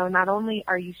 you know, not only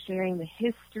are you sharing the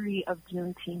history of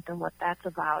Juneteenth and what that's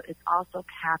about, it's also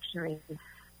capturing the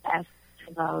essence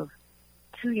of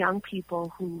two young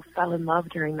people who fell in love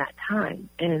during that time.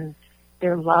 And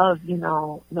their love, you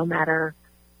know, no matter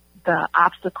the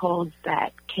obstacles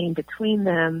that came between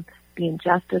them, the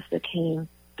injustice that came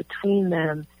between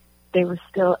them, they were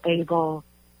still able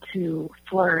to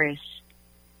flourish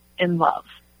in love.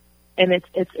 And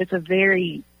it's a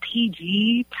very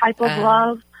PG type of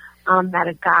love, that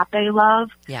agape love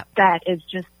that is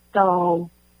just so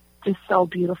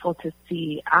beautiful to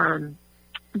see.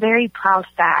 Very proud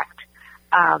fact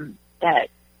that,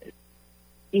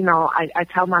 you know, I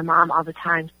tell my mom all the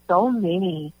time, so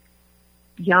many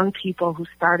young people who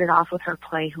started off with her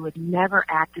play who had never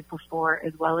acted before,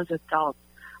 as well as adults,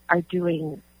 are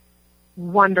doing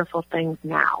wonderful things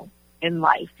now in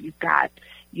life. You've got,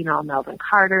 you know, Melvin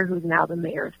Carter, who's now the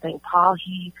mayor of St. Paul.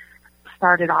 He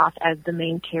started off as the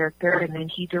main character, and then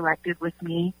he directed with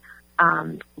me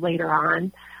later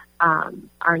on.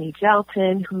 Arnie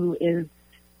Gelton, who is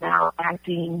now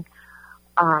acting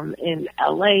in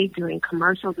L.A., doing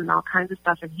commercials and all kinds of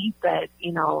stuff. And he said,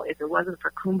 you know, if it wasn't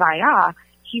for Kumbaya,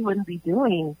 he wouldn't be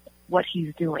doing what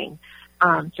he's doing.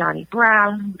 Johnny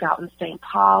Brown, who's out in St.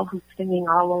 Paul, who's singing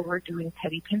all over, doing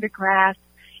Teddy Pendergrass.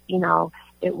 You know,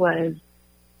 it was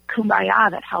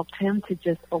Kumbaya that helped him to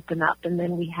just open up. And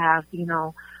then we have, you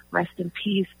know, rest in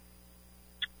peace,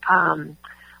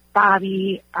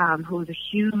 Bobby, who is a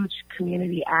huge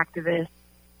community activist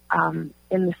in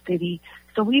the city.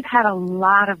 So we've had a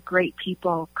lot of great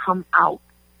people come out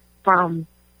from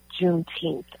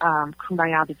Juneteenth,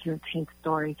 Kumbaya, the Juneteenth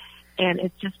story. And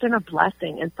it's just been a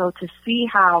blessing. And so to see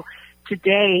how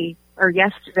today or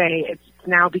yesterday it's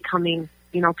now becoming,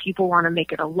 you know, people want to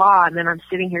make it a law. And then I'm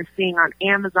sitting here seeing on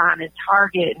Amazon and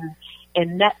Target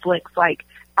and Netflix, like,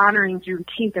 honoring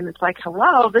Juneteenth. And it's like,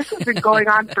 hello, this has been going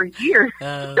on for years.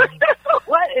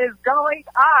 What is going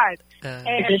on?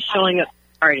 And just showing up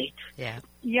party. Yeah.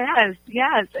 Yes.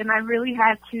 And I really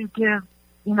had to give,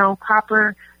 you know,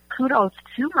 proper kudos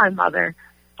to my mother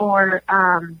for,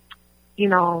 you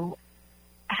know,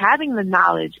 having the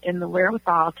knowledge and the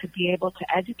wherewithal to be able to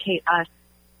educate us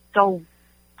so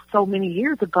many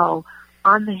years ago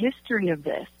on the history of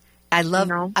this. I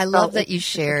love that you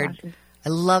shared. I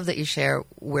love that you share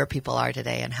where people are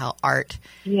today and how art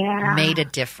made a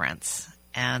difference.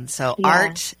 And so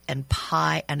art and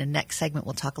pie, and in the next segment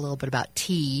we'll talk a little bit about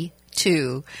tea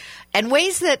too, and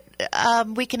ways that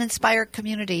we can inspire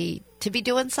community to be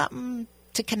doing something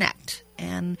to connect.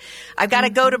 And I've got to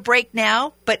go to break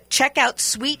now, but check out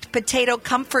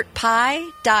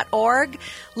sweetpotatocomfortpie.org.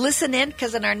 Listen in,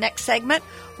 because in our next segment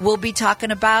we'll be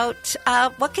talking about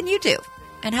what can you do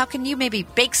and how can you maybe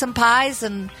bake some pies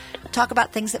and talk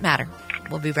about things that matter.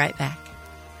 We'll be right back.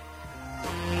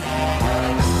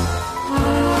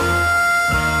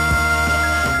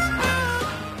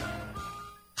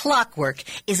 Clockwork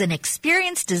is an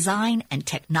experienced design and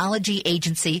technology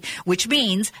agency, which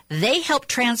means they help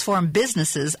transform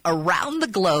businesses around the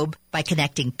globe by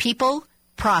connecting people,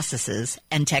 processes,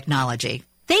 and technology.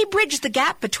 They bridge the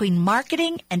gap between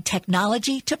marketing and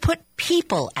technology to put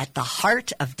people at the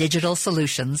heart of digital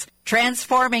solutions,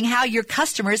 transforming how your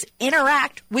customers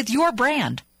interact with your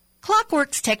brand.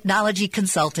 Clockwork's technology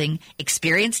consulting,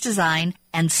 experience design,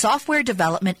 and software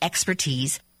development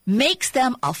expertise makes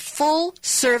them a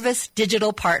full-service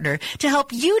digital partner to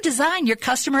help you design your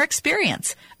customer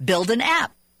experience, build an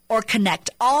app, or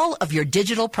connect all of your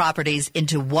digital properties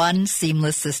into one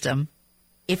seamless system.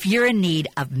 If you're in need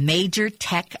of major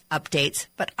tech updates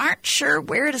but aren't sure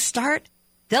where to start,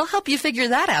 they'll help you figure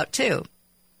that out, too.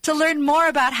 To learn more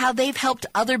about how they've helped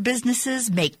other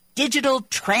businesses make digital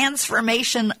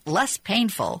transformation less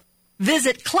painful,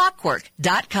 visit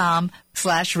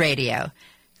clockwork.com/radio.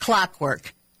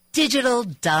 Clockwork. Digital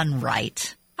done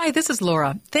right. Hi, this is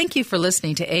Laura. Thank you for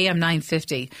listening to AM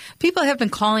 950. People have been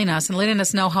calling us and letting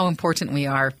us know how important we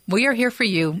are. We are here for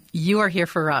you. You are here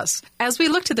for us. As we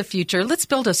look to the future, let's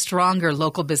build a stronger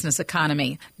local business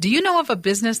economy. Do you know of a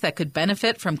business that could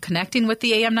benefit from connecting with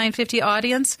the AM 950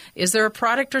 audience? Is there a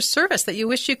product or service that you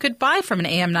wish you could buy from an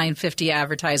AM 950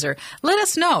 advertiser? Let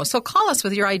us know. So call us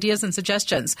with your ideas and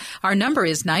suggestions. Our number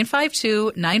is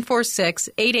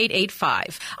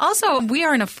 952-946-8885. Also, we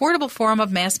are an affordable form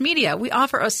of mass media. We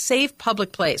offer a safe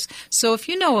public place. So if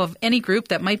you know of any group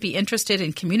that might be interested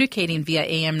in communicating via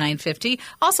AM 950,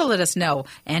 also let us know.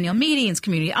 Annual meetings,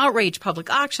 community outreach, public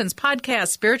auctions,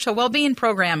 podcasts, spiritual well-being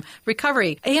program,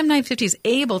 recovery. AM 950 is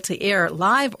able to air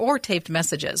live or taped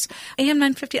messages. AM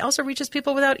 950 also reaches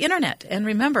people without internet. And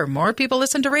remember, more people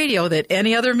listen to radio than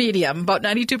any other medium, about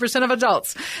 92% of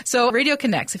adults. So Radio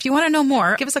Connects. If you want to know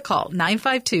more, give us a call,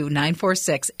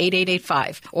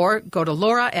 952-946-8885, or go to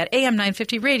Laura at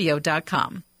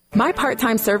am950radio.com. My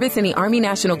part-time service in the Army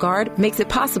National Guard makes it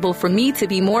possible for me to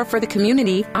be more for the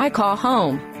community I call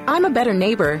home. I'm a better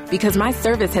neighbor because my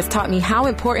service has taught me how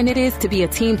important it is to be a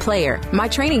team player. My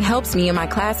training helps me in my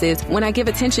classes when I give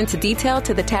attention to detail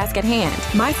to the task at hand.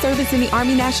 My service in the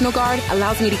Army National Guard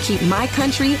allows me to keep my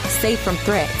country safe from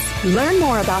threats. Learn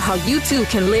more about how you too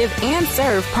can live and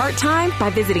serve part-time by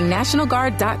visiting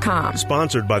NationalGuard.com.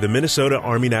 Sponsored by the Minnesota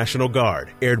Army National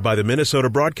Guard. Aired by the Minnesota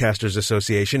Broadcasters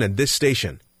Association and this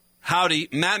station. Howdy,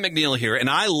 Matt McNeil here, and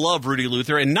I love Rudy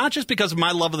Luther, and not just because of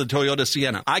my love of the Toyota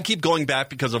Sienna. I keep going back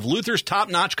because of Luther's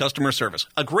top-notch customer service.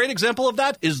 A great example of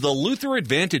that is the Luther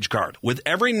Advantage Card. With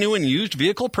every new and used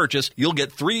vehicle purchase, you'll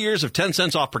get 3 years of 10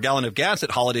 cents off per gallon of gas at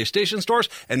holiday station stores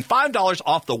and $5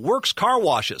 off the Works car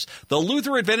washes. The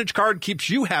Luther Advantage Card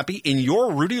keeps you happy in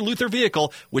your Rudy Luther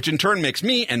vehicle, which in turn makes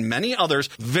me and many others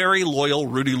very loyal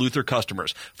Rudy Luther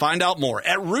customers. Find out more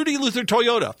at Rudy Luther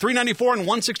Toyota, 394 and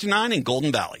 169 in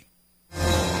Golden Valley.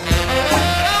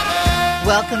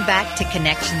 Welcome back to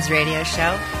Connections Radio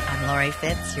Show. I'm Lori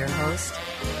Fitz, your host.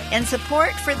 And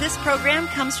support for this program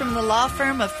comes from the law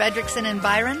firm of Fredrickson and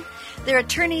Byron. They're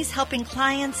attorneys helping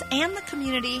clients and the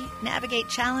community navigate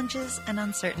challenges and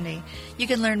uncertainty. You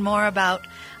can learn more about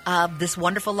this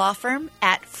wonderful law firm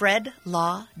at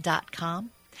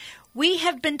fredlaw.com. We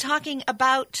have been talking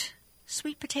about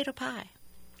sweet potato pie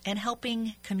and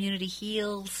helping community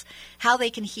heals, how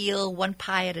they can heal one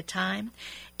pie at a time.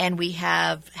 And we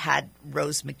have had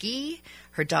Rose McGee,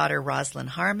 her daughter Rosalind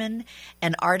Harmon,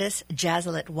 and artist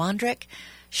Jazelet Wandrick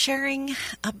sharing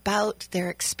about their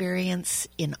experience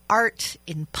in art,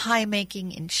 in pie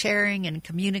making, in sharing and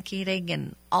communicating,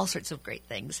 and all sorts of great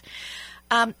things.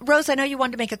 Rose, I know you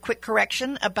wanted to make a quick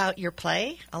correction about your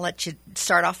play. I'll let you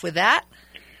start off with that.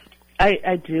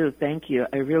 I do. Thank you.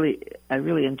 I really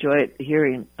enjoyed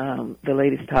hearing the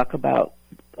ladies talk about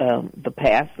the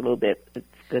past a little bit. It's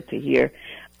good to hear.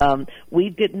 We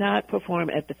did not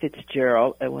perform at the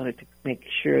Fitzgerald. I wanted to make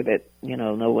sure that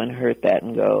no one heard that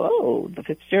and go, "Oh, the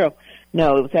Fitzgerald."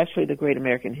 No, it was actually the Great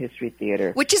American History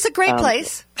Theater, which is a great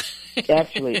place.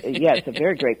 Actually, yeah, it's a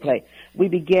very great play. We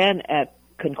began at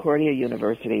Concordia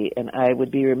University, and I would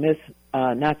be remiss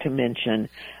not to mention.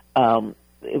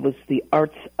 It was the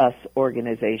Arts Us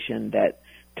organization that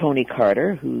Tony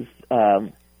Carter, who's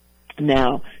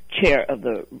now chair of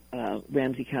the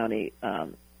Ramsey County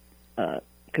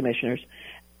Commissioners,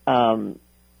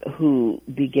 who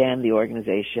began the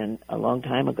organization a long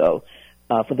time ago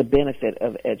for the benefit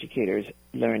of educators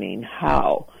learning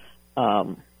how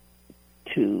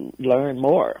to learn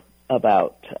more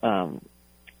about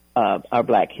our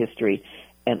Black history,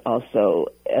 and also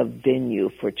a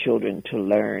venue for children to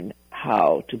learn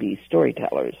how to be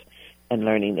storytellers and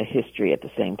learning the history at the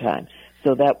same time.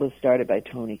 So that was started by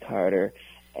Tony Carter,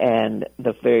 and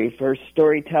the very first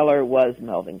storyteller was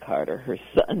Melvin Carter, her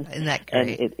son. Isn't that great? And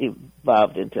it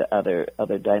evolved into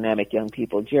other dynamic young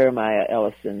people. Jeremiah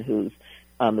Ellison, who's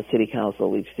on the city council,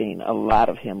 we've seen a lot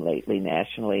of him lately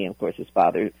nationally, and of course his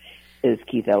father is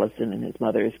Keith Ellison and his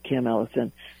mother is Kim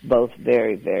Ellison, both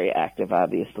very, very active,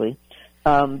 obviously.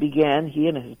 Began, he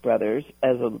and his brothers,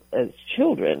 as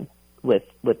children,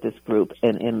 with this group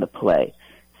and in the play.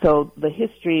 So the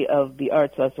history of the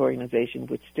Arts Us organization,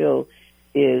 which still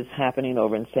is happening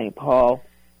over in St. Paul,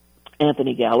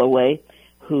 Anthony Galloway,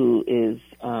 who is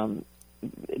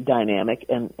dynamic,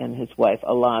 and his wife,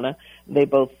 Alana, they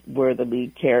both were the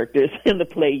lead characters in the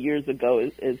play years ago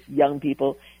as young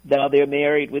people. Now they're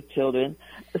married with children.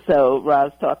 So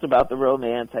Roz talked about the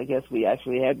romance. I guess we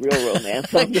actually had real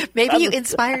romance. Maybe you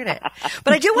inspired it.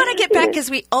 But I do want to get back, because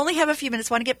we only have a few minutes,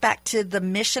 I want to get back to the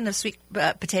mission of Sweet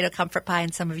Potato Comfort Pie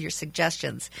and some of your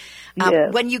suggestions.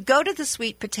 Yes. When you go to the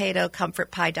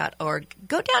sweetpotatocomfortpie.org,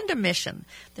 go down to mission.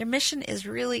 Their mission is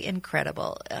really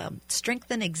incredible.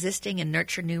 Strengthen existing and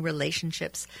nurture new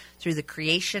relationships through the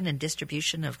creation and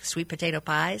distribution of sweet potato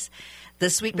pies. The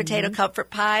sweet potato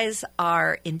comfort pies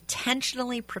are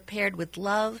intentionally prepared with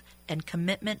love and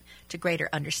commitment to greater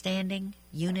understanding,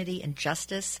 unity, and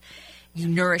justice. You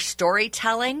nourish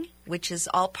storytelling, which is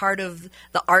all part of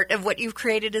the art of what you've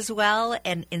created as well,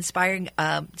 and inspiring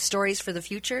stories for the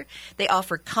future. They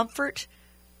offer comfort,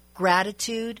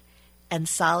 gratitude, and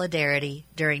solidarity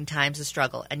during times of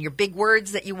struggle. And your big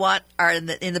words that you want are in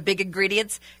the big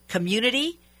ingredients: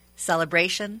 community,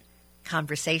 celebration,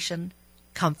 conversation,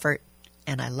 comfort,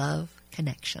 and I love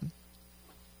connection.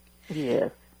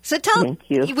 Yes. So Thank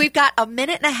you. We've got a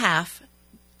minute and a half.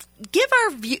 Give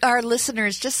our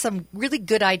listeners just some really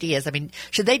good ideas. I mean,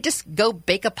 should they just go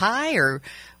bake a pie, or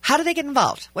how do they get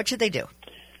involved? What should they do?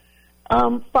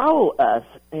 Follow us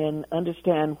and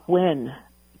understand when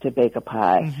to bake a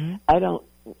pie. Mm-hmm. I don't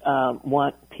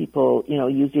want people,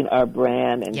 using our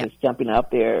brand and just jumping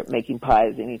out there making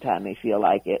pies anytime they feel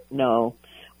like it. No.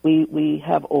 We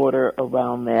have order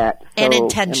around that. And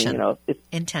intention.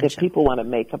 If people want to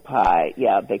make a pie,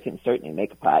 they can certainly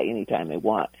make a pie anytime they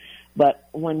want. But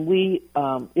when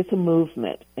it's a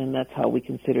movement, and that's how we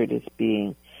consider it as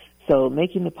being. So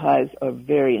making the pies are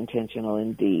very intentional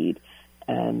indeed,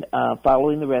 and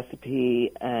following the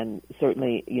recipe, and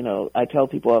certainly, I tell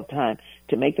people all the time,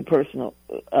 to make the personal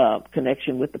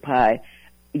connection with the pie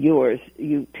yours,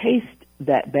 you taste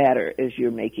that batter as you're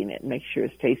making it. Make sure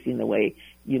it's tasting the way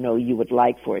you would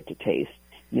like for it to taste.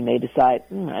 You may decide,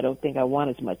 I don't think I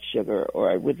want as much sugar, or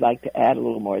I would like to add a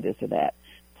little more of this or that.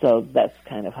 So that's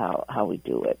kind of how we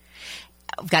do it.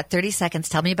 I've got 30 seconds.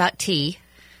 Tell me about tea.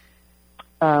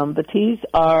 The teas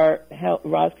are,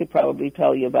 Roz could probably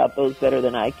tell you about those better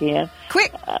than I can.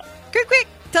 Quick.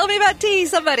 Tell me about tea,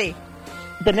 somebody.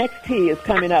 The next tea is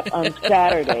coming up on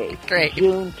Saturday, Great.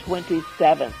 June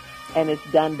 27th. And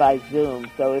it's done by Zoom.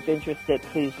 So if interested,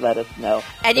 please let us know.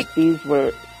 And these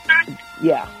were,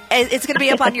 It's going to be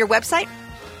up on your website?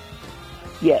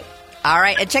 Yes. All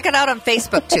right. And check it out on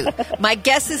Facebook, too. My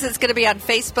guess is it's going to be on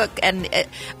Facebook, and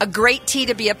a great tea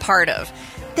to be a part of.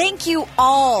 Thank you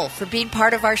all for being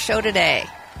part of our show today.